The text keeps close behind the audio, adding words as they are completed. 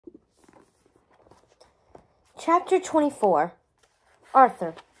Chapter 24.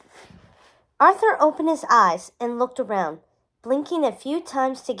 Arthur. Arthur opened his eyes and looked around, blinking a few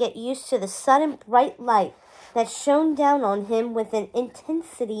times to get used to the sudden bright light that shone down on him with an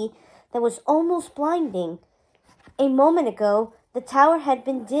intensity that was almost blinding. A moment ago, the tower had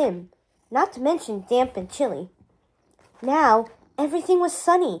been dim, not to mention damp and chilly. Now, everything was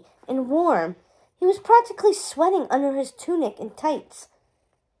sunny and warm. He was practically sweating under his tunic and tights.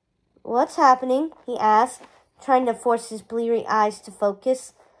 "What's happening?" he asked, trying to force his bleary eyes to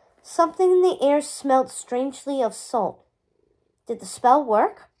focus. Something in the air smelled strangely of salt. Did the spell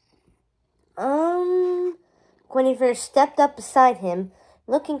work? Guinevere stepped up beside him,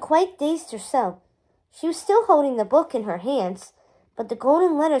 looking quite dazed herself. She was still holding the book in her hands, but the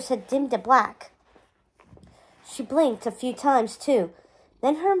golden letters had dimmed to black. She blinked a few times, too.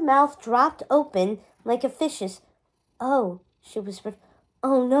 Then her mouth dropped open like a fish's. "Oh," she whispered.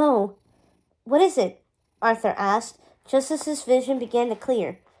 "Oh, no." "What is it?" Arthur asked, just as his vision began to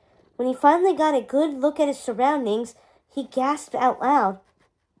clear. When he finally got a good look at his surroundings, he gasped out loud.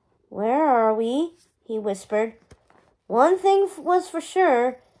 "Where are we?" he whispered. One thing was for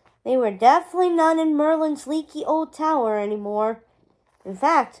sure, they were definitely not in Merlin's leaky old tower anymore. In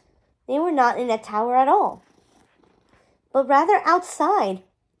fact, they were not in a tower at all, but rather outside,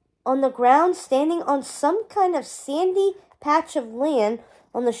 on the ground, standing on some kind of sandy patch of land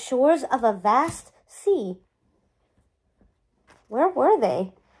on the shores of a vast sea. Where were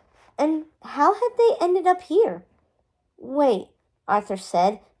they? And how had they ended up here? "Wait," Arthur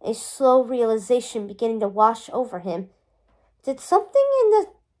said, a slow realization beginning to wash over him. Did something in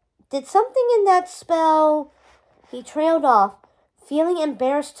that spell? He trailed off, feeling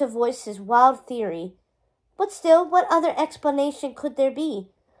embarrassed to voice his wild theory. But still, what other explanation could there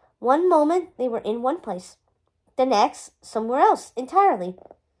be? One moment they were in one place, the next somewhere else entirely.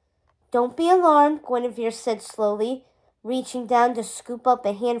 "Don't be alarmed," Guinevere said slowly, reaching down to scoop up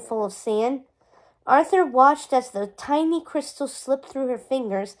a handful of sand. Arthur watched as the tiny crystal slipped through her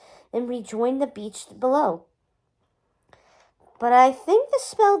fingers and rejoined the beach below. "But I think the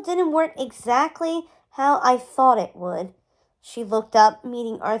spell didn't work exactly how I thought it would." She looked up,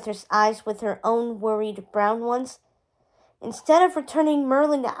 meeting Arthur's eyes with her own worried brown ones. "Instead of returning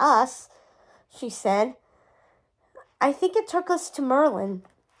Merlin to us," she said, "I think it took us to Merlin."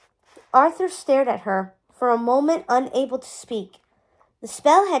 Arthur stared at her, for a moment unable to speak. The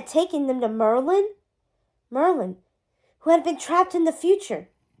spell had taken them to Merlin? Merlin, who had been trapped in the future.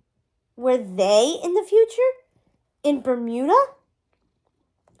 Were they in the future? In Bermuda?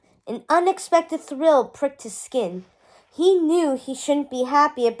 An unexpected thrill pricked his skin. He knew he shouldn't be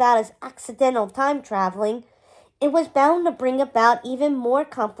happy about his accidental time traveling. It was bound to bring about even more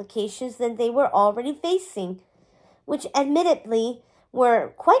complications than they were already facing, which admittedly were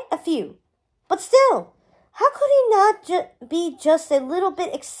quite a few. But still, how could he not be just a little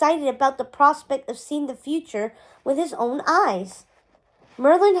bit excited about the prospect of seeing the future with his own eyes?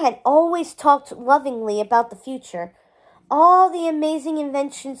 Merlin had always talked lovingly about the future, all the amazing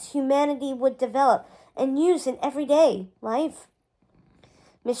inventions humanity would develop and use in everyday life.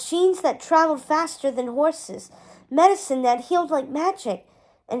 Machines that traveled faster than horses, medicine that healed like magic,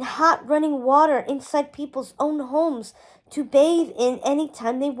 and hot running water inside people's own homes to bathe in any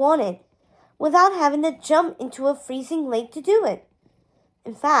time they wanted, without having to jump into a freezing lake to do it.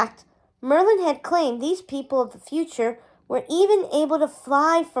 In fact, Merlin had claimed these people of the future were even able to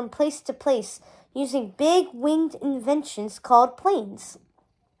fly from place to place using big winged inventions called planes.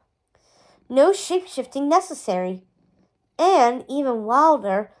 No shape-shifting necessary. And, even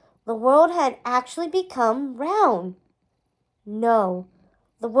wilder, the world had actually become round. No,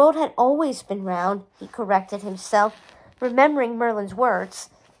 the world had always been round, he corrected himself, remembering Merlin's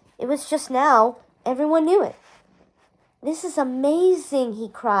words. It was just now everyone knew it. "This is amazing," he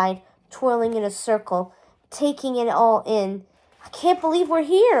cried, twirling in a circle, taking it all in. "I can't believe we're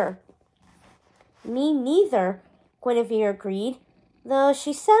here." "Me neither," Guinevere agreed, though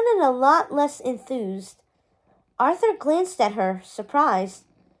she sounded a lot less enthused. Arthur glanced at her, surprised.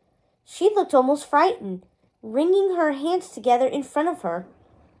 She looked almost frightened, wringing her hands together in front of her.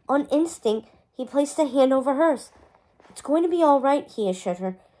 On instinct, he placed a hand over hers. "It's going to be all right," he assured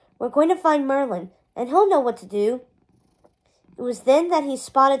her. "We're going to find Merlin, and he'll know what to do." It was then that he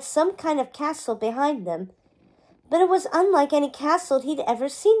spotted some kind of castle behind them, but it was unlike any castle he'd ever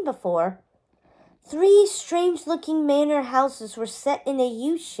seen before. 3 strange-looking manor houses were set in a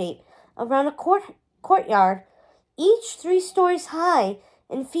U-shape around a courtyard, each 3 stories high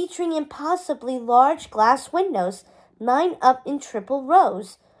and featuring impossibly large glass windows lined up in triple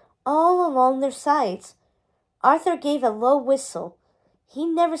rows, all along their sides. Arthur gave a low whistle. He'd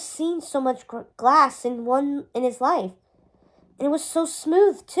never seen so much glass in his life. And it was so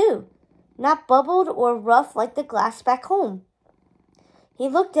smooth, too, not bubbled or rough like the glass back home. He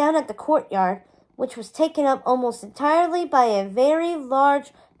looked down at the courtyard, which was taken up almost entirely by a very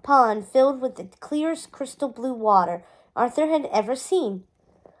large pond filled with the clearest crystal blue water Arthur had ever seen.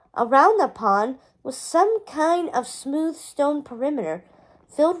 Around the pond was some kind of smooth stone perimeter,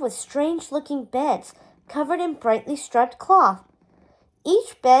 filled with strange-looking beds covered in brightly striped cloth.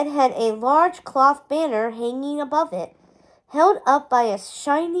 Each bed had a large cloth banner hanging above it, held up by a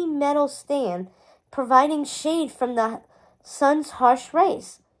shiny metal stand, providing shade from the sun's harsh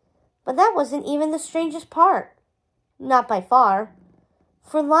rays. But that wasn't even the strangest part. Not by far.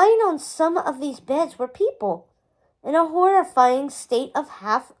 For lying on some of these beds were people, in a horrifying state of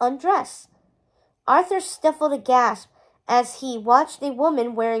half undress. Arthur stifled a gasp as he watched a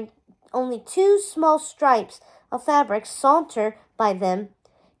woman wearing only 2 small stripes of fabric saunter by them,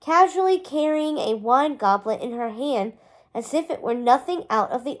 casually carrying a wine goblet in her hand as if it were nothing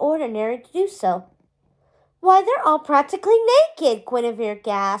out of the ordinary to do so. "Why, they're all practically naked," Guinevere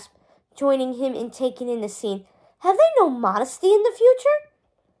gasped, joining him in taking in the scene. "Have they no modesty in the future?"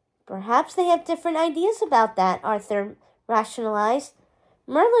 "Perhaps they have different ideas about that," Arthur rationalized.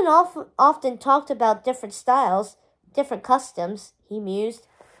 "Merlin often talked about different styles, different customs," he mused.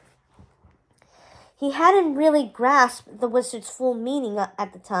 He hadn't really grasped the wizard's full meaning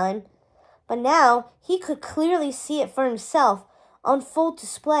at the time, but now he could clearly see it for himself, on full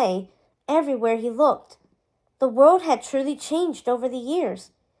display everywhere he looked. The world had truly changed over the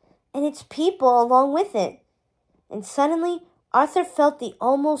years, and its people along with it. And suddenly, Arthur felt the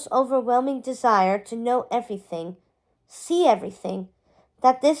almost overwhelming desire to know everything, see everything,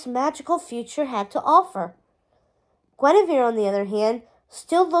 that this magical future had to offer. Guinevere, on the other hand,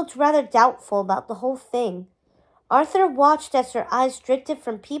 still looked rather doubtful about the whole thing. Arthur watched as her eyes drifted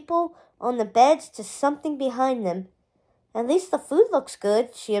from people on the beds to something behind them. "At least the food looks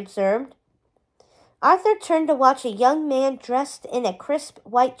good," she observed. Arthur turned to watch a young man dressed in a crisp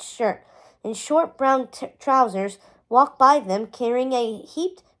white shirt and short brown trousers walk by them carrying a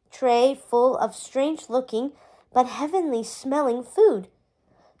heaped tray full of strange-looking but heavenly-smelling food.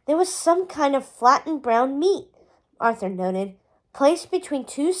 There was some kind of flattened brown meat, Arthur noted, placed between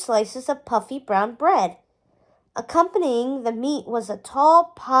 2 slices of puffy brown bread. Accompanying the meat was a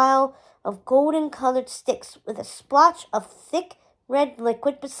tall pile of golden-colored sticks with a splotch of thick red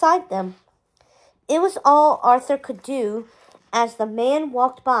liquid beside them. It was all Arthur could do as the man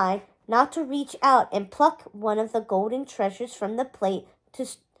walked by not to reach out and pluck one of the golden treasures from the plate to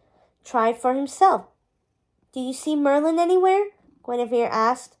try for himself. "Do you see Merlin anywhere?" Guinevere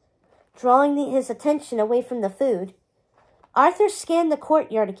asked, drawing his attention away from the food. Arthur scanned the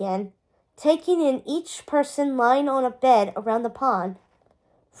courtyard again, taking in each person lying on a bed around the pond.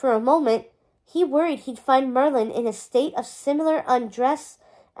 For a moment, he worried he'd find Merlin in a state of similar undress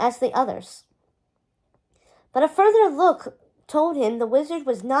as the others. But a further look told him the wizard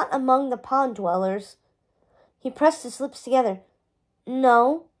was not among the pond dwellers. He pressed his lips together.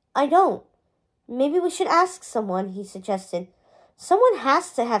 "No, I don't. Maybe we should ask someone," he suggested. "Someone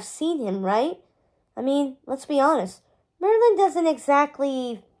has to have seen him, right? I mean, let's be honest. Merlin doesn't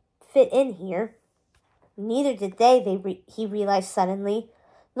exactly fit in here." Neither did he realized suddenly,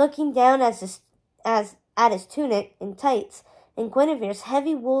 looking down at his tunic and tights and Guinevere's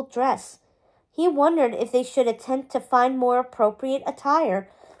heavy wool dress. He wondered if they should attempt to find more appropriate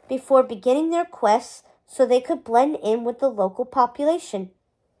attire before beginning their quests so they could blend in with the local population.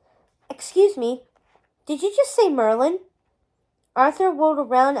 "Excuse me, did you just say Merlin?" Arthur whirled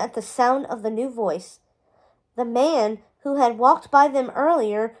around at the sound of the new voice. The man who had walked by them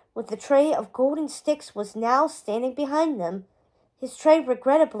earlier with the tray of golden sticks was now standing behind them, his tray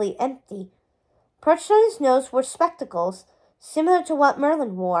regrettably empty. Perched on his nose were spectacles, similar to what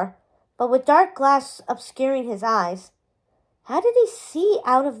Merlin wore, but with dark glass obscuring his eyes. How did he see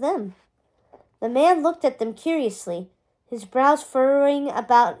out of them? The man looked at them curiously, his brows furrowing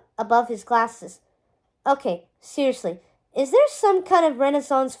above his glasses. "Okay, seriously, is there some kind of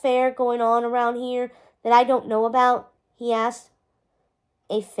Renaissance fair going on around here that I don't know about?" he asked.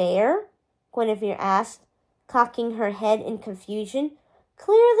 "A fair?" Guinevere asked, cocking her head in confusion,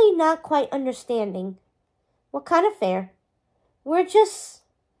 clearly not quite understanding. "What kind of fair?" "We're just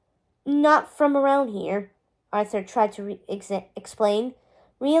not from around here," Arthur tried to explain,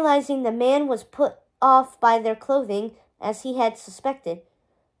 realizing the man was put off by their clothing as he had suspected.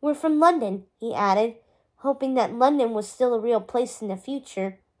 "We're from London," he added, hoping that London was still a real place in the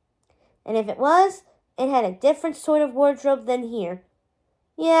future. And if it was, it had a different sort of wardrobe than here.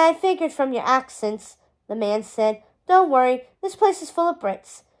 "Yeah, I figured from your accents," the man said, Don't worry, this place is full of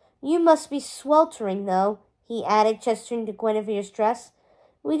Brits. You must be sweltering, though, he added, gesturing to Guinevere's dress.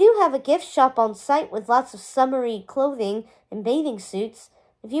 We do have a gift shop on site with lots of summery clothing and bathing suits,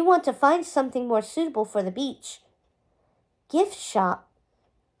 if you want to find something more suitable for the beach. Gift shop?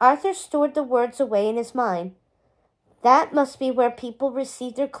 Arthur stored the words away in his mind. That must be where people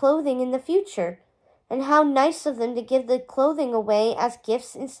receive their clothing in the future. And how nice of them to give the clothing away as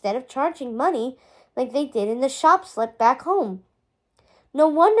gifts instead of charging money like they did in the shops back home. No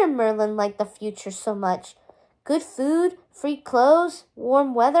wonder Merlin liked the future so much. Good food, free clothes,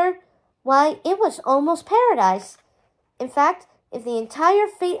 warm weather. Why, it was almost paradise. In fact, if the entire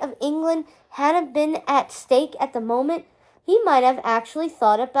fate of England hadn't been at stake at the moment, he might have actually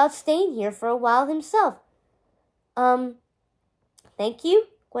thought about staying here for a while himself. Thank you,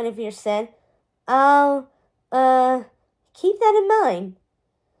 Guinevere said. I'll, keep that in mind.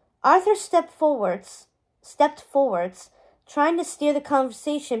 Arthur stepped forwards, trying to steer the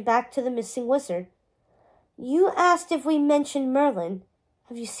conversation back to the missing wizard. You asked if we mentioned Merlin.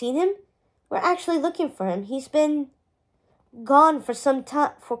 Have you seen him? We're actually looking for him. He's been gone for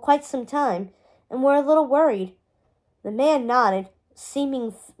quite some time, and we're a little worried. The man nodded,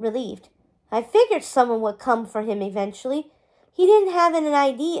 seeming relieved. I figured someone would come for him eventually. He didn't have an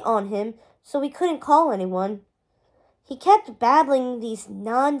ID on him, so we couldn't call anyone. He kept babbling these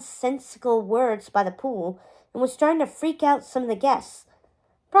nonsensical words by the pool and was starting to freak out some of the guests.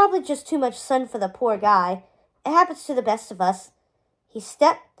 Probably just too much sun for the poor guy. It happens to the best of us. He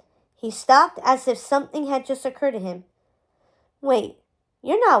stopped as if something had just occurred to him. Wait,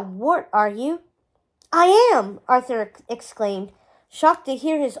 you're not Wart, are you? I am, Arthur exclaimed, shocked to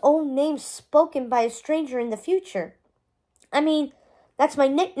hear his own name spoken by a stranger in the future. I mean, that's my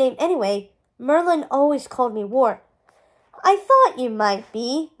nickname anyway. Merlin always called me Wart. I thought you might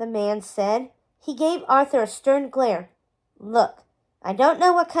be, the man said. He gave Arthur a stern glare. Look, I don't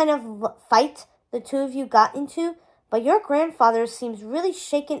know what kind of fight the two of you got into, but your grandfather seems really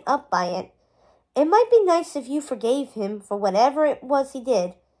shaken up by it. It might be nice if you forgave him for whatever it was he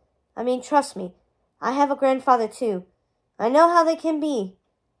did. I mean, trust me, I have a grandfather too. I know how they can be.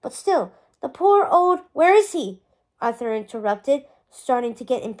 But still, the poor old... Where is he? Arthur interrupted, starting to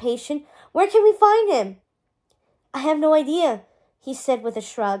get impatient. Where can we find him? I have no idea, he said with a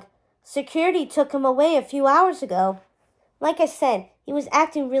shrug. Security took him away a few hours ago. Like I said, he was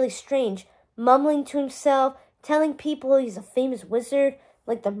acting really strange, mumbling to himself, telling people he's a famous wizard,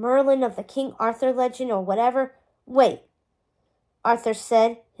 like the Merlin of the King Arthur legend or whatever. Wait, Arthur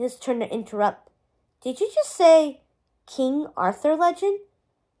said, his turn to interrupt. Did you just say King Arthur legend?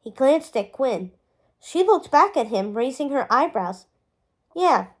 He glanced at Gwyn. She looked back at him, raising her eyebrows.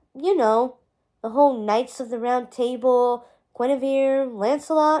 Yeah, you know, the whole Knights of the Round Table, Guinevere,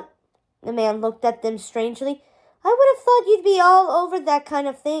 Lancelot. The man looked at them strangely. I would have thought you'd be all over that kind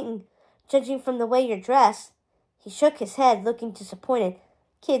of thing, judging from the way you're dressed. He shook his head, looking disappointed.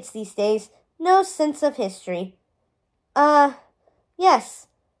 Kids these days, no sense of history. Yes.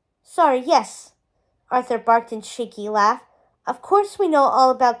 Sorry, yes. Arthur barked in shaky laugh. Of course we know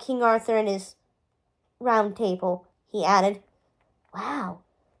all about King Arthur and his round table, he added. Wow.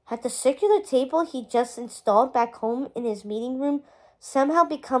 Had the circular table he just installed back home in his meeting room somehow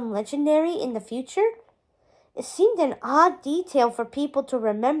become legendary in the future? It seemed an odd detail for people to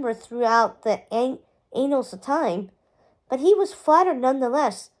remember throughout the annals of time, but he was flattered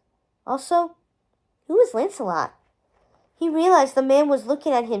nonetheless. Also, who was Lancelot? He realized the man was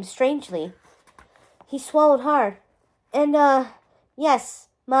looking at him strangely. He swallowed hard. And, yes,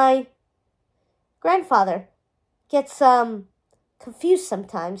 my grandfather gets, confused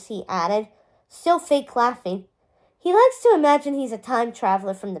sometimes, he added, still fake laughing. He likes to imagine he's a time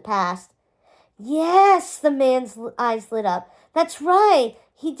traveler from the past. Yes, the man's eyes lit up. That's right.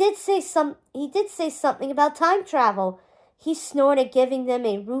 He did say something about time travel. He snorted, giving them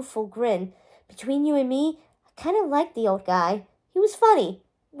a rueful grin. Between you and me, I kind of liked the old guy. He was funny.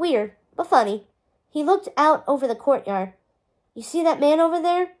 Weird, but funny. He looked out over the courtyard. You see that man over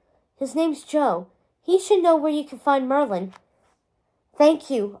there? His name's Joe. He should know where you can find Merlin. Thank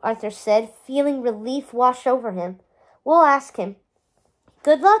you, Arthur said, feeling relief wash over him. We'll ask him.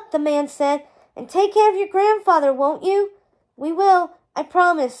 Good luck, the man said, and take care of your grandfather, won't you? We will, I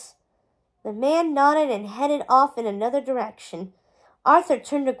promise. The man nodded and headed off in another direction. Arthur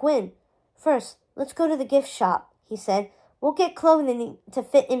turned to Gwyn. First, let's go to the gift shop, he said. We'll get clothing to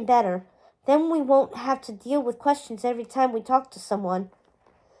fit in better. Then we won't have to deal with questions every time we talk to someone.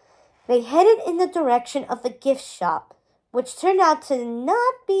 They headed in the direction of the gift shop, which turned out to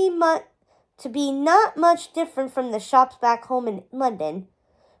be not much different from the shops back home in London,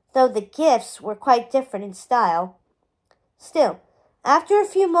 though the gifts were quite different in style. Still, after a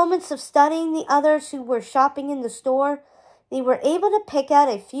few moments of studying the others who were shopping in the store, they were able to pick out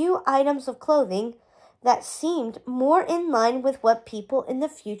a few items of clothing that seemed more in line with what people in the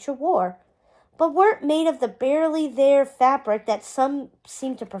future wore, but weren't made of the barely there fabric that some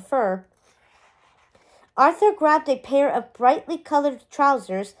seemed to prefer. Arthur grabbed a pair of brightly colored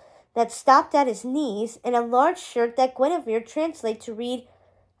trousers that stopped at his knees and a large shirt that Guinevere translated to read,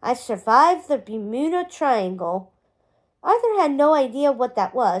 "I survived the Bermuda Triangle." Arthur had no idea what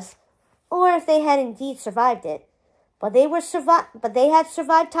that was, or if they had indeed survived it, but they had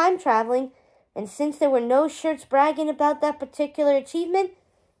survived time traveling, and since there were no shirts bragging about that particular achievement,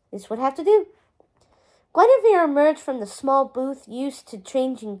 this would have to do. Guinevere emerged from the small booth used to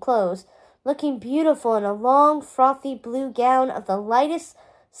changing clothes, looking beautiful in a long, frothy blue gown of the lightest,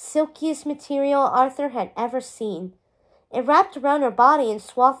 silkiest material Arthur had ever seen. It wrapped around her body in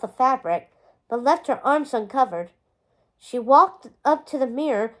swath of fabric, but left her arms uncovered. She walked up to the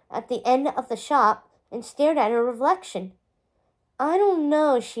mirror at the end of the shop and stared at her reflection. "I don't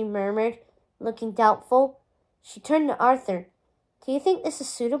know," she murmured, looking doubtful. She turned to Arthur. "Do you think this is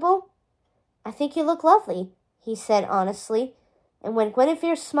suitable?" "I think you look lovely," he said honestly, and when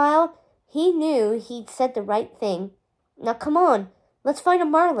Guinevere smiled, he knew he'd said the right thing. "Now come on, let's find a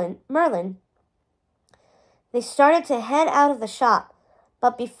Merlin." They started to head out of the shop,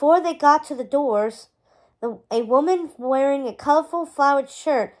 but before they got to the doors, a woman wearing a colorful flowered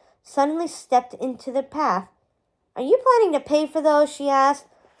shirt suddenly stepped into their path. "Are you planning to pay for those?" she asked,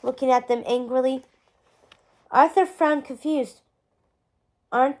 looking at them angrily. Arthur frowned, confused.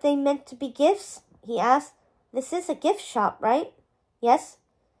 "Aren't they meant to be gifts?" he asked. "This is a gift shop, right?" "Yes."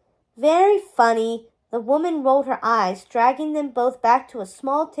 "Very funny." The woman rolled her eyes, dragging them both back to a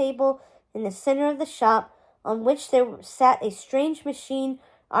small table in the center of the shop on which there sat a strange machine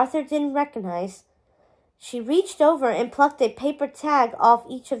Arthur didn't recognize. She reached over and plucked a paper tag off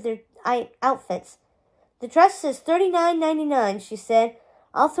each of their outfits. "The dress is $39.99, she said.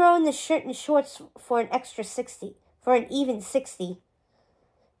 "I'll throw in the shirt and shorts for an even 60.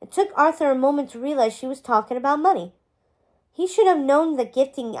 It took Arthur a moment to realize she was talking about money. He should have known the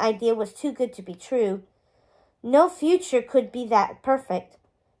gifting idea was too good to be true. No future could be that perfect.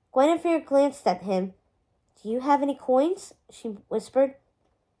 Guinevere glanced at him. "Do you have any coins?" she whispered.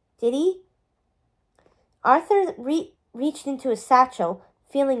 "Did he?" Arthur reached into his satchel,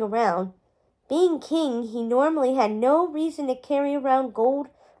 feeling around. Being king, he normally had no reason to carry around gold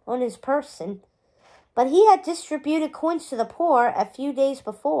on his person, but he had distributed coins to the poor a few days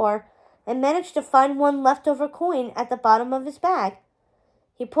before and managed to find one leftover coin at the bottom of his bag.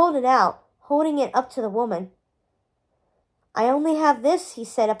 He pulled it out, holding it up to the woman. "I only have this," he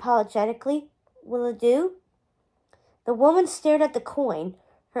said apologetically. "Will it do?" The woman stared at the coin,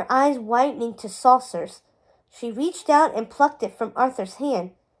 her eyes widening to saucers. She reached out and plucked it from Arthur's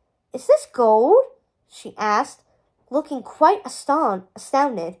hand. "Is this gold?" she asked, looking quite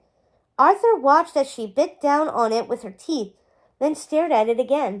astounded. Arthur watched as she bit down on it with her teeth, then stared at it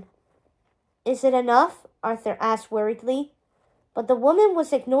again. "Is it enough?" Arthur asked worriedly. But the woman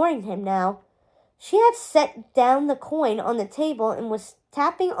was ignoring him now. She had set down the coin on the table and was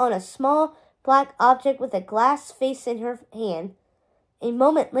tapping on a small black object with a glass face in her hand. A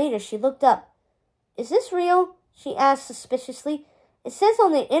moment later, she looked up. "Is this real?" she asked suspiciously. "It says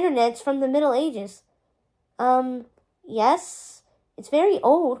on the internet it's from the Middle Ages." Yes. It's very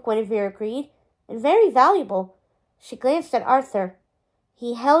old," Guinevere agreed, "and very valuable." She glanced at Arthur.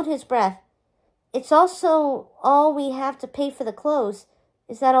 He held his breath. "It's also all we have to pay for the clothes.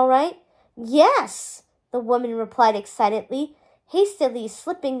 Is that all right?" "Yes," the woman replied excitedly, hastily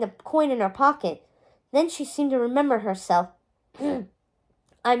slipping the coin in her pocket. Then she seemed to remember herself.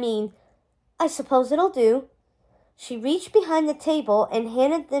 I suppose it'll do." She reached behind the table and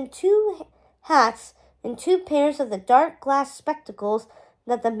handed them 2 hats and 2 pairs of the dark glass spectacles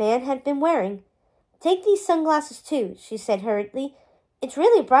that the man had been wearing. "Take these sunglasses too," she said hurriedly. "It's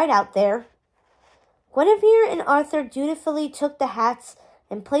really bright out there." Guinevere and Arthur dutifully took the hats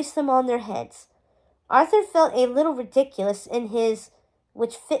and placed them on their heads. Arthur felt a little ridiculous in his,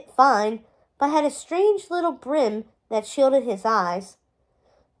 which fit fine, but had a strange little brim that shielded his eyes.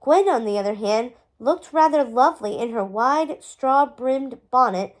 Gwen, on the other hand, looked rather lovely in her wide, straw-brimmed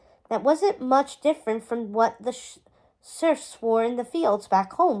bonnet that wasn't much different from what the serfs wore in the fields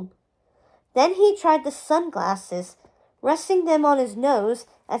back home. Then he tried the sunglasses, resting them on his nose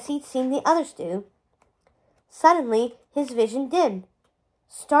as he'd seen the others do. Suddenly, his vision dimmed.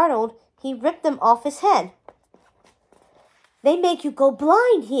 Startled, he ripped them off his head. "They make you go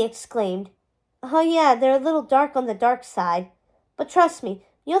blind," he exclaimed. "Oh yeah, they're a little dark on the dark side. But trust me,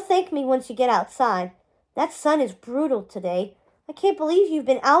 you'll thank me once you get outside. That sun is brutal today. I can't believe you've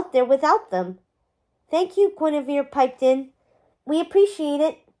been out there without them. Thank you, Guinevere piped in. We appreciate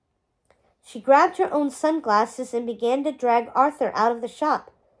it. She grabbed her own sunglasses and began to drag Arthur out of the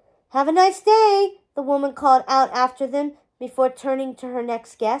shop. Have a nice day, the woman called out after them before turning to her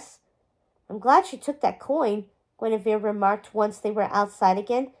next guest. I'm glad she took that coin, Guinevere remarked once they were outside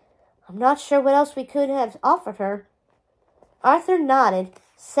again. I'm not sure what else we could have offered her. Arthur nodded,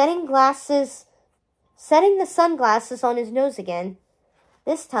 setting the sunglasses on his nose again.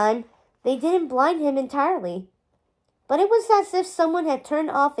 This time, they didn't blind him entirely, but it was as if someone had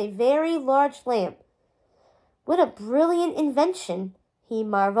turned off a very large lamp. What a brilliant invention, he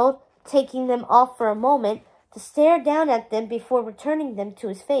marveled, taking them off for a moment to stare down at them before returning them to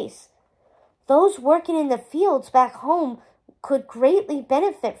his face. Those working in the fields back home could greatly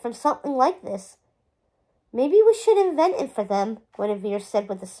benefit from something like this. Maybe we should invent it for them, Guinevere said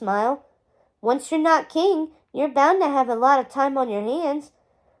with a smile. Once you're not king, you're bound to have a lot of time on your hands.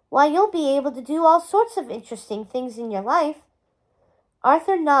 Why, you'll be able to do all sorts of interesting things in your life.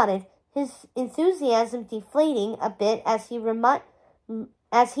 Arthur nodded, his enthusiasm deflating a bit as he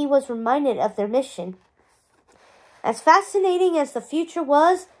was reminded of their mission. As fascinating as the future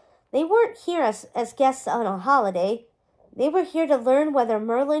was, they weren't here as guests on a holiday. They were here to learn whether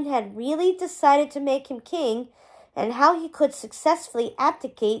Merlin had really decided to make him king and how he could successfully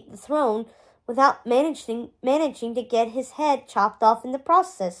abdicate the throne without managing to get his head chopped off in the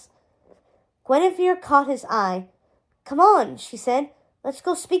process. Guinevere caught his eye. Come on, she said. Let's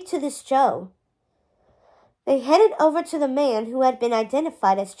go speak to this Joe. They headed over to the man who had been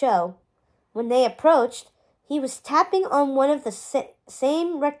identified as Joe. When they approached, he was tapping on one of the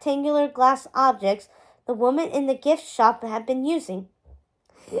same rectangular glass objects the woman in the gift shop had been using.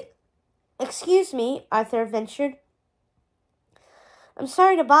 Excuse me, Arthur ventured. I'm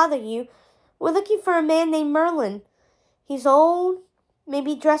sorry to bother you. We're looking for a man named Merlin. He's old,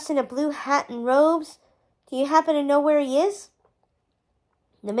 maybe dressed in a blue hat and robes. Do you happen to know where he is?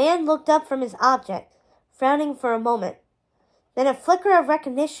 The man looked up from his object, frowning for a moment. Then a flicker of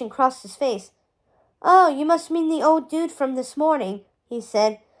recognition crossed his face. Oh, you must mean the old dude from this morning, he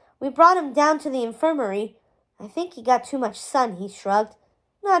said. We brought him down to the infirmary. I think he got too much sun, he shrugged.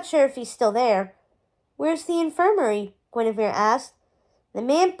 Not sure if he's still there. Where's the infirmary? Guinevere asked. The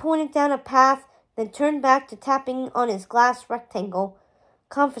man pointed down a path, then turned back to tapping on his glass rectangle.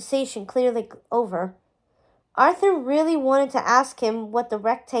 Conversation clearly over. Arthur really wanted to ask him what the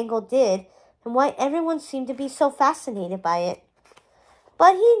rectangle did and why everyone seemed to be so fascinated by it.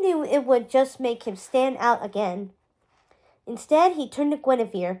 But he knew it would just make him stand out again. Instead, he turned to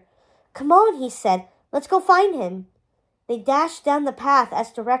Guinevere. Come on, he said. Let's go find him. They dashed down the path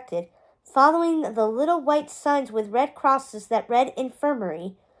as directed, following the little white signs with red crosses that read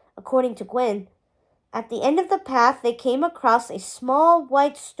infirmary, according to Gwen. At the end of the path, they came across a small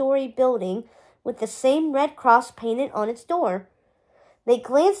white-story building with the same red cross painted on its door. They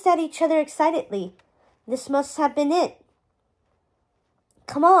glanced at each other excitedly. This must have been it.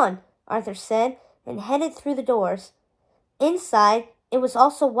 Come on, Arthur said, and headed through the doors. Inside, it was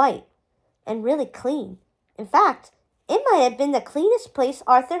also white, and really clean. In fact, it might have been the cleanest place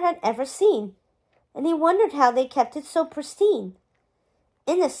Arthur had ever seen, and he wondered how they kept it so pristine.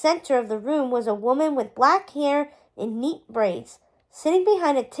 In the center of the room was a woman with black hair in neat braids, sitting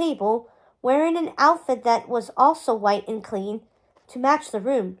behind a table, wearing an outfit that was also white and clean, to match the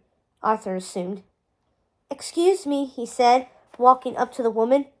room, Arthur assumed. Excuse me, he said, walking up to the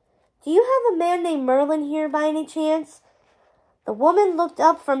woman. Do you have a man named Merlin here by any chance? The woman looked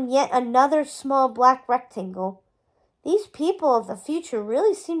up from yet another small black rectangle. These people of the future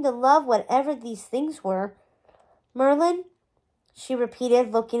really seemed to love whatever these things were. Merlin? She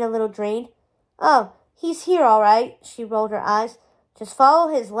repeated, looking a little drained. Oh, he's here all right, she rolled her eyes. Just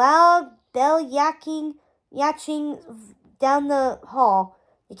follow his loud bell yachting down the hall.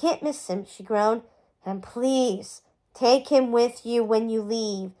 You can't miss him, she groaned. And please, take him with you when you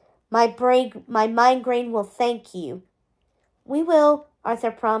leave. My migraine will thank you. We will,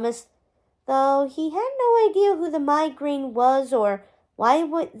 Arthur promised, though he had no idea who the migraine was or why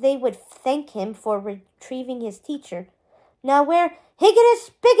they would thank him for retrieving his teacher. Now where,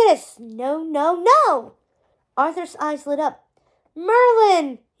 Higgitus, Biggitus, no, no, no! Arthur's eyes lit up.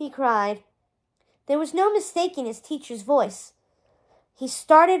 Merlin, he cried. There was no mistaking his teacher's voice. He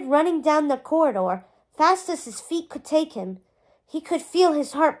started running down the corridor, fast as his feet could take him. He could feel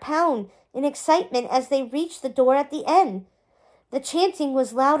his heart pound in excitement as they reached the door at the end. The chanting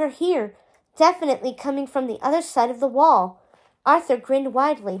was louder here, definitely coming from the other side of the wall. Arthur grinned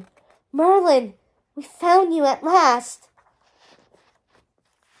widely. Merlin, we found you at last.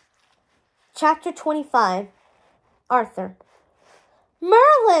 Chapter 25. Arthur.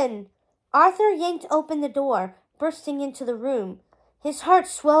 Merlin! Arthur yanked open the door, bursting into the room. His heart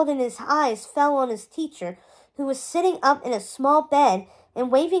swelled and his eyes fell on his teacher, who was sitting up in a small bed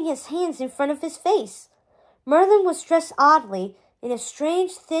and waving his hands in front of his face. Merlin was dressed oddly, in a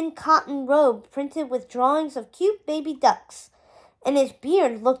strange thin cotton robe printed with drawings of cute baby ducks, and his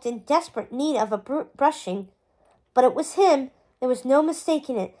beard looked in desperate need of a brushing. But it was him. There was no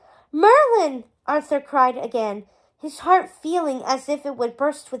mistaking it. Merlin! Arthur cried again, his heart feeling as if it would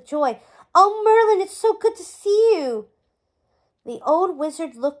burst with joy. Oh, Merlin, it's so good to see you! The old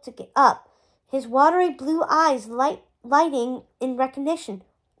wizard looked up, his watery blue eyes lighting in recognition.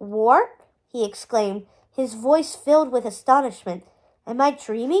 Wart? He exclaimed, his voice filled with astonishment. Am I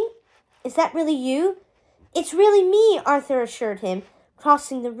dreaming? Is that really you? It's really me, Arthur assured him,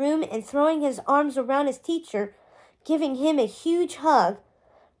 crossing the room and throwing his arms around his teacher, giving him a huge hug.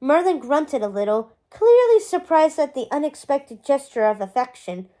 Merlin grunted a little, clearly surprised at the unexpected gesture of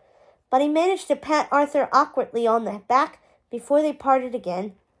affection, but he managed to pat Arthur awkwardly on the back before they parted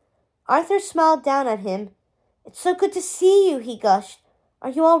again. Arthur smiled down at him. It's so good to see you, he gushed.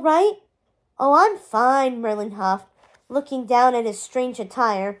 Are you all right? Oh, I'm fine, Merlin huffed, looking down at his strange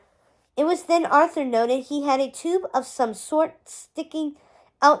attire. It was then Arthur noted he had a tube of some sort sticking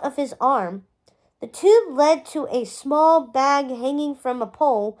out of his arm. The tube led to a small bag hanging from a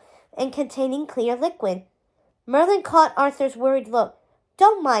pole and containing clear liquid. Merlin caught Arthur's worried look.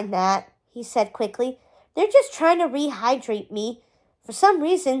 Don't mind that, he said quickly. They're just trying to rehydrate me. For some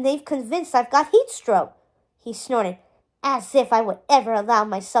reason, they've convinced I've got heat stroke. He snorted. As if I would ever allow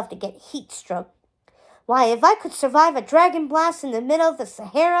myself to get heat stroke. Why, if I could survive a dragon blast in the middle of the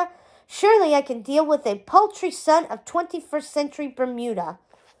Sahara, surely I can deal with a paltry sun of 21st century Bermuda.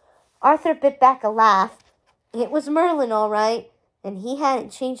 Arthur bit back a laugh. It was Merlin, all right, and he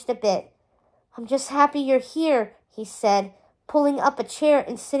hadn't changed a bit. I'm just happy you're here, he said, pulling up a chair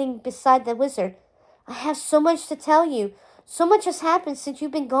and sitting beside the wizard. I have so much to tell you. So much has happened since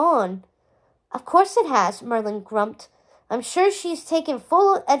you've been gone. Of course it has, Merlin grumped. I'm sure she's taken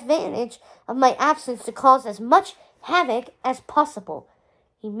full advantage of my absence to cause as much havoc as possible.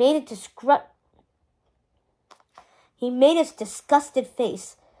 He made a disgusted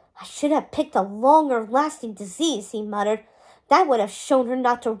face. I should have picked a longer-lasting disease, he muttered. That would have shown her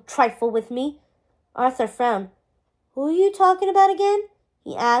not to trifle with me. Arthur frowned. Who are you talking about again?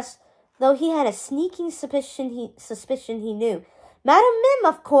 He asked, though he had a sneaking suspicion he knew. Madam Mim,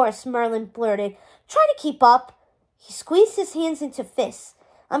 of course, Merlin blurted. Try to keep up. He squeezed his hands into fists.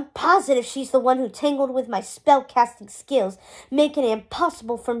 I'm positive she's the one who tangled with my spell-casting skills, making it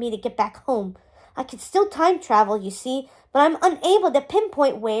impossible for me to get back home. I can still time travel, you see, but I'm unable to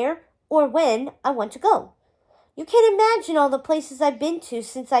pinpoint where or when I want to go. You can't imagine all the places I've been to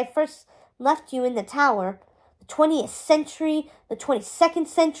since I first left you in the tower. The 20th century, the 22nd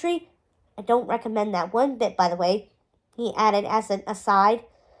century. I don't recommend that one bit, by the way, he added as an aside.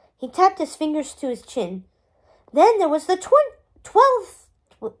 He tapped his fingers to his chin. Then there was the 12th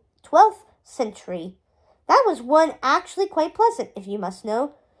century. That was one actually quite pleasant, if you must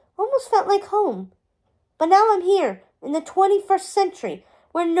know. Almost felt like home. But now I'm here, in the 21st century,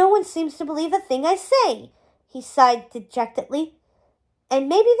 where no one seems to believe a thing I say, he sighed dejectedly. And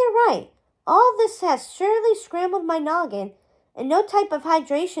maybe they're right. All this has surely scrambled my noggin, and no type of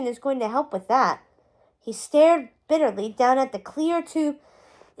hydration is going to help with that. He stared bitterly down at the clear tube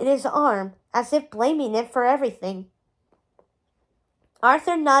in his arm, as if blaming it for everything.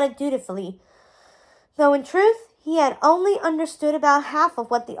 Arthur nodded dutifully, though in truth he had only understood about half of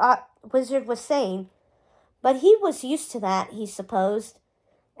what the wizard was saying. But he was used to that, he supposed,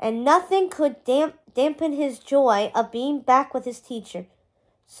 and nothing could dampen his joy of being back with his teacher.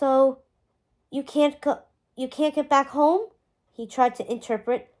 So, you can't get back home? He tried to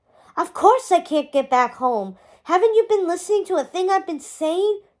interpret. Of course I can't get back home. Haven't you been listening to a thing I've been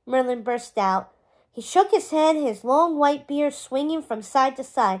saying? Merlin burst out. He shook his head, his long white beard swinging from side to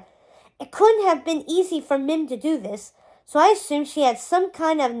side. It couldn't have been easy for Mim to do this, so I assumed she had some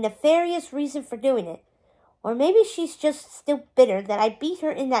kind of nefarious reason for doing it. Or maybe she's just still bitter that I beat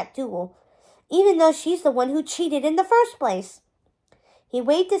her in that duel, even though she's the one who cheated in the first place. He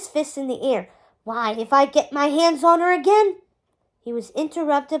waved his fist in the air. Why, if I get my hands on her again? He was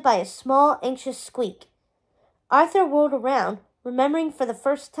interrupted by a small, anxious squeak. Arthur whirled around, remembering for the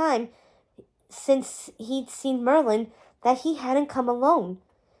first time since he'd seen Merlin that he hadn't come alone.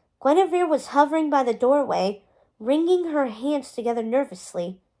 Guinevere was hovering by the doorway, wringing her hands together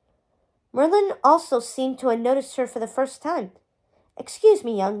nervously. Merlin also seemed to have noticed her for the first time. Excuse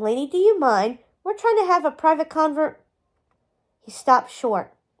me, young lady, do you mind? We're trying to have a private convert. He stopped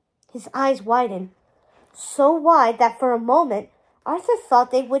short. His eyes widened, so wide that for a moment Arthur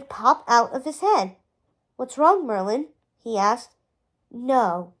thought they would pop out of his head. "What's wrong, Merlin?" he asked.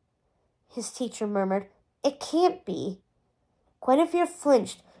 "No," his teacher murmured. "It can't be." Guinevere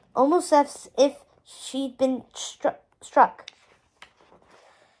flinched, almost as if she'd been struck.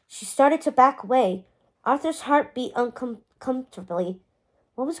 She started to back away. Arthur's heart beat uncomfortably.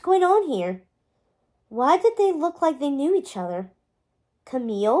 What was going on here? Why did they look like they knew each other?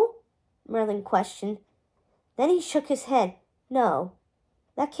 "Camille?" Merlin questioned. Then he shook his head. "No,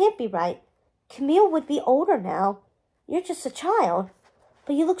 that can't be right. Camille would be older now. You're just a child,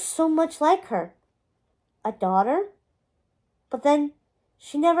 but you look so much like her." "A daughter? But then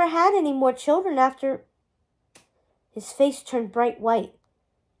she never had any more children after—" His face turned bright white.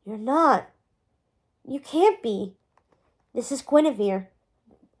 "You're not. You can't be." "This is Guinevere,"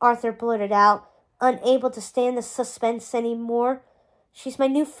 Arthur blurted out, unable to stand the suspense anymore. "She's my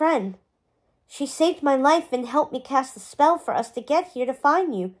new friend. She saved my life and helped me cast the spell for us to get here to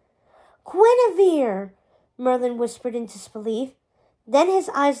find you." "Guinevere!" Merlin whispered in disbelief. Then his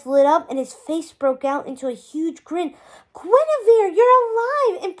eyes lit up and his face broke out into a huge grin. "Guinevere, you're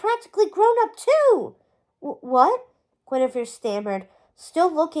alive and practically grown up too!" What? Guinevere stammered, still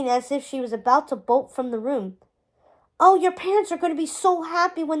looking as if she was about to bolt from the room. "Oh, your parents are going to be so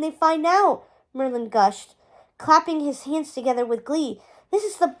happy when they find out," Merlin gushed, clapping his hands together with glee. "This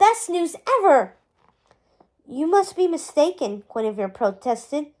is the best news ever!" "You must be mistaken," Guinevere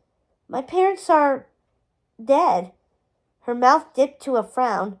protested. "My parents are dead." Her mouth dipped to a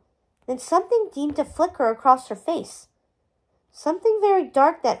frown. Then something seemed to flicker across her face. Something very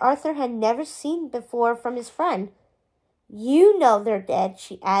dark that Arthur had never seen before from his friend. "You know they're dead,"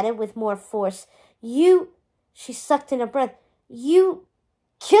 she added with more force. She sucked in a breath. "You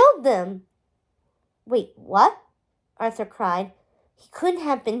killed them." "Wait, what?" Arthur cried. He couldn't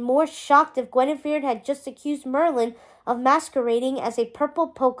have been more shocked if Guinevere had just accused Merlin of masquerading as a purple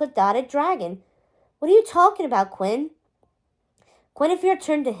polka-dotted dragon. "What are you talking about, Quinn?" Guinevere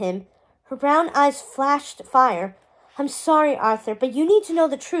turned to him. Her brown eyes flashed fire. "I'm sorry, Arthur, but you need to know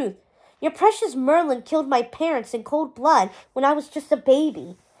the truth. Your precious Merlin killed my parents in cold blood when I was just a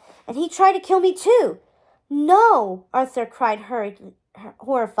baby. And he tried to kill me too." "No!" Arthur cried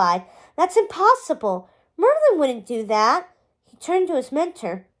horrified. "That's impossible. Merlin wouldn't do that." He turned to his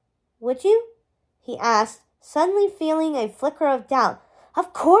mentor. "Would you?" he asked, suddenly feeling a flicker of doubt.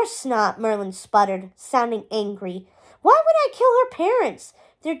 "Of course not," Merlin sputtered, sounding angry. "Why would I kill her parents?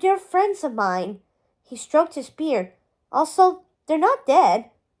 They're dear friends of mine." He stroked his beard. "Also, they're not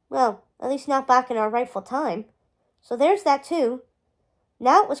dead. Well, at least not back in our rightful time. So there's that too."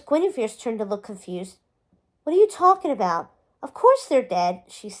 Now it was Guinevere's turn to look confused. "What are you talking about? Of course they're dead,"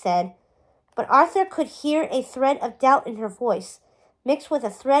 she said. But Arthur could hear a thread of doubt in her voice, mixed with a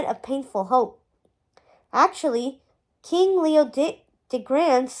thread of painful hope. "Actually, King Leo de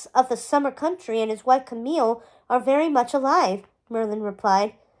Grance of the Summer Country and his wife Camille are very much alive," Merlin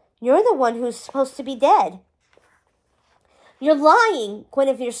replied. "You're the one who's supposed to be dead." "You're lying,"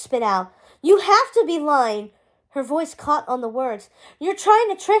 Guinevere spit out. "You have to be lying." Her voice caught on the words. "You're trying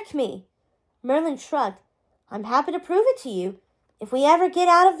to trick me." Merlin shrugged. "I'm happy to prove it to you. If we ever get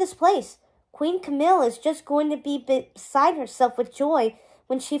out of this place, Queen Camille is just going to be beside herself with joy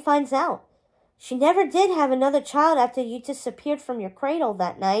when she finds out. She never did have another child after you disappeared from your cradle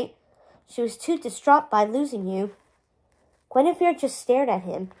that night. She was too distraught by losing you." Guinevere just stared at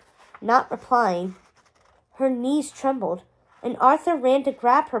him, not replying. Her knees trembled, and Arthur ran to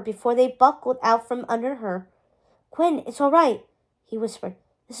grab her before they buckled out from under her. "Gwen, it's all right," he whispered.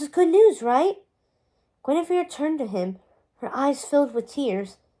 "This is good news, right?" Guinevere turned to him, her eyes filled with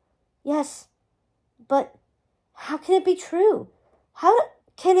tears. "Yes, but how can it be true? How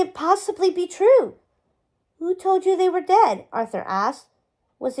can it possibly be true?" "Who told you they were dead?" Arthur asked.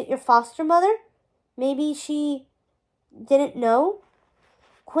 "Was it your foster mother? Maybe she didn't know?"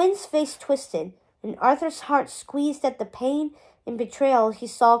 Quinn's face twisted, and Arthur's heart squeezed at the pain and betrayal he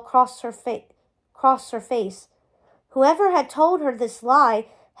saw cross her face. Whoever had told her this lie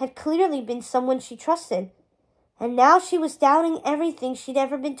had clearly been someone she trusted, and now she was doubting everything she'd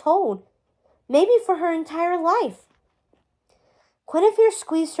ever been told, maybe for her entire life. Guinevere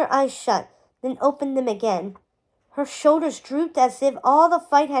squeezed her eyes shut, then opened them again. Her shoulders drooped as if all the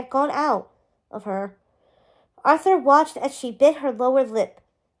fight had gone out of her. Arthur watched as she bit her lower lip,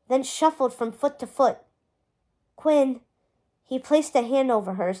 then shuffled from foot to foot. "Quinn." He placed a hand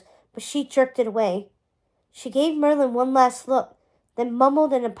over hers, but she jerked it away. She gave Merlin one last look, then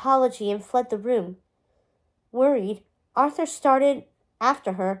mumbled an apology and fled the room. Worried, Arthur started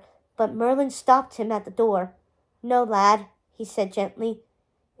after her, but Merlin stopped him at the door. "No, lad," he said gently.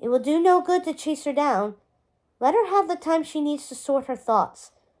 It will do no good to chase her down. Let her have the time she needs to sort her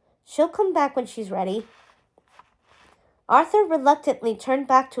thoughts. She'll come back when she's ready. Arthur reluctantly turned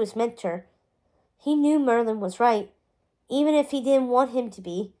back to his mentor. He knew Merlin was right, even if he didn't want him to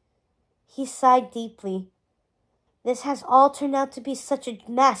be. He sighed deeply. This has all turned out to be such a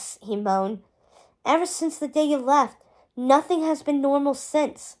mess, he moaned. Ever since the day you left, nothing has been normal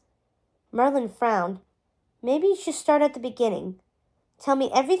since. Merlin frowned. Maybe you should start at the beginning. Tell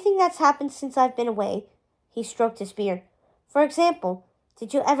me everything that's happened since I've been away. He stroked his beard. For example,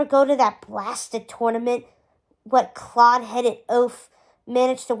 did you ever go to that blasted tournament? What clod-headed oaf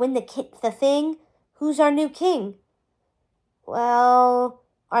managed to win the thing? Who's our new king? Well,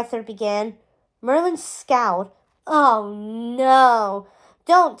 Arthur began. Merlin scowled. Oh, no.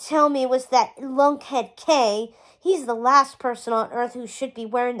 Don't tell me it was that lunkhead Kay. He's the last person on Earth who should be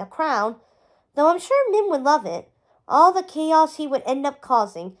wearing the crown. Though I'm sure Min would love it. All the chaos he would end up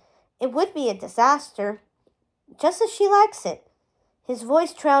causing. It would be a disaster. Just as she likes it. His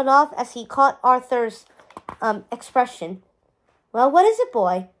voice trailed off as he caught Arthur's expression. Well, what is it,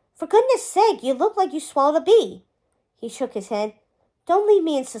 boy? For goodness sake, you look like you swallowed a bee. He shook his head. Don't leave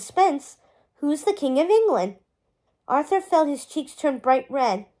me in suspense. Who's the King of England? Arthur felt his cheeks turn bright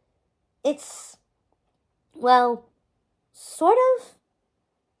red. It's, well, sort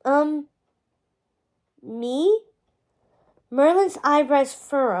of, me? Merlin's eyebrows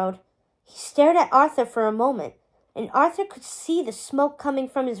furrowed. He stared at Arthur for a moment, and Arthur could see the smoke coming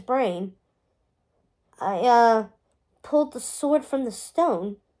from his brain. I pulled the sword from the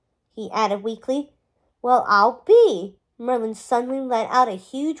stone, he added weakly. Well, I'll be. Merlin suddenly let out a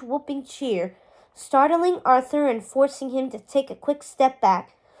huge whooping cheer, startling Arthur and forcing him to take a quick step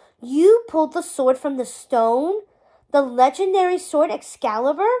back. You pulled the sword from the stone? The legendary sword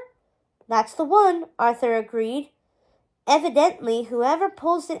Excalibur? That's the one, Arthur agreed. Evidently, whoever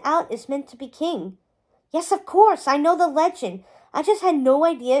pulls it out is meant to be king. Yes, of course, I know the legend. I just had no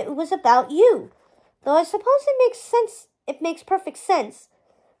idea it was about you. Though I suppose it makes sense. It makes perfect sense.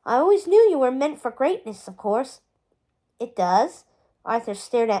 I always knew you were meant for greatness, of course. It does? Arthur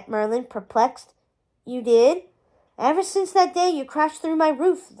stared at Merlin, perplexed. You did? Ever since that day you crashed through my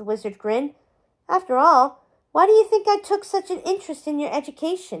roof, the wizard grinned. After all, why do you think I took such an interest in your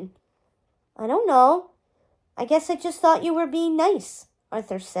education? I don't know. I guess I just thought you were being nice,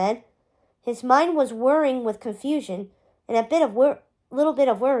 Arthur said. His mind was whirring with confusion and a little bit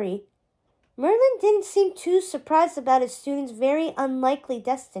of worry. Merlin didn't seem too surprised about his student's very unlikely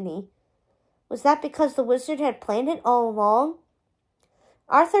destiny. Was that because the wizard had planned it all along?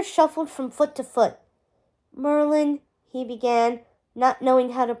 Arthur shuffled from foot to foot. Merlin, he began, not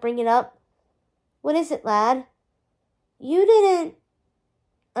knowing how to bring it up. What is it, lad? You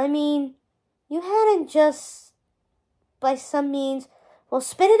hadn't just, by some means, well,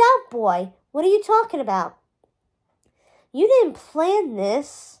 spit it out, boy. What are you talking about? You didn't plan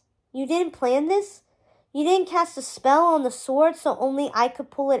this. You didn't plan this? You didn't cast a spell on the sword so only I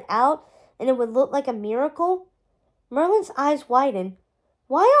could pull it out and it would look like a miracle? Merlin's eyes widened.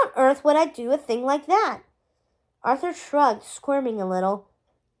 Why on earth would I do a thing like that? Arthur shrugged, squirming a little.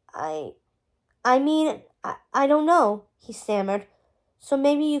 I don't know, he stammered. So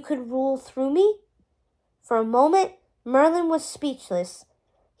maybe you could rule through me? For a moment, Merlin was speechless.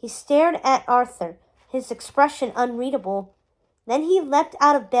 He stared at Arthur, his expression unreadable. Then he leapt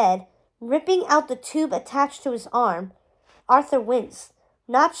out of bed, ripping out the tube attached to his arm. Arthur winced,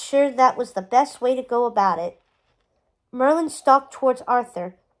 not sure that was the best way to go about it. Merlin stalked towards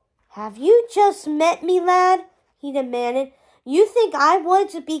Arthur. Have you just met me, lad? He demanded. You think I wanted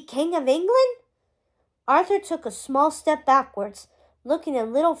to be King of England? Arthur took a small step backwards, looking a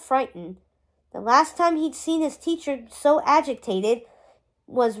little frightened. The last time he'd seen his teacher so agitated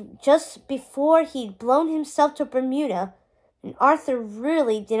was just before he'd blown himself to Bermuda, and Arthur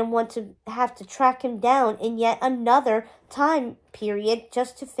really didn't want to have to track him down in yet another time period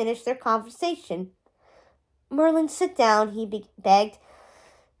just to finish their conversation. Merlin, sit down, he begged.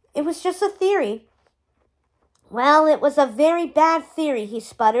 It was just a theory. Well, it was a very bad theory, he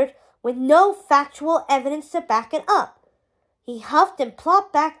sputtered, with no factual evidence to back it up. He huffed and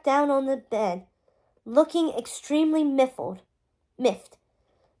plopped back down on the bed, looking extremely miffed.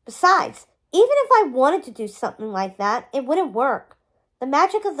 Besides, even if I wanted to do something like that, it wouldn't work. The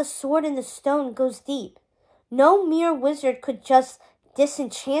magic of the sword and the stone goes deep. No mere wizard could just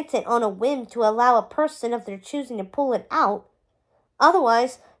disenchant it on a whim to allow a person of their choosing to pull it out.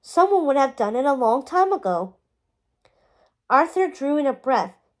 Otherwise, someone would have done it a long time ago. Arthur drew in a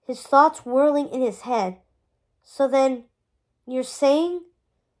breath, his thoughts whirling in his head. So then, you're saying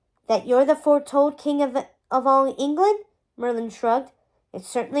that you're the foretold king of all England? Merlin shrugged. It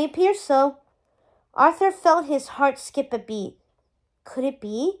certainly appears so. Arthur felt his heart skip a beat. Could it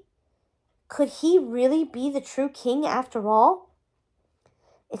be? Could he really be the true king after all?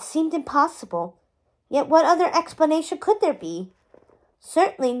 It seemed impossible. Yet what other explanation could there be?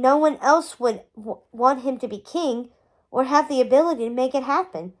 Certainly no one else would want him to be king or have the ability to make it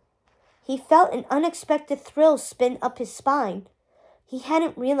happen. He felt an unexpected thrill spin up his spine. He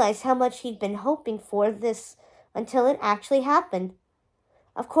hadn't realized how much he'd been hoping for this until it actually happened.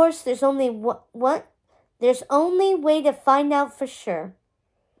 Of course, there's only way to find out for sure,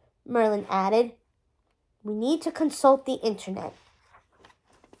 Merlin added. We need to consult the internet.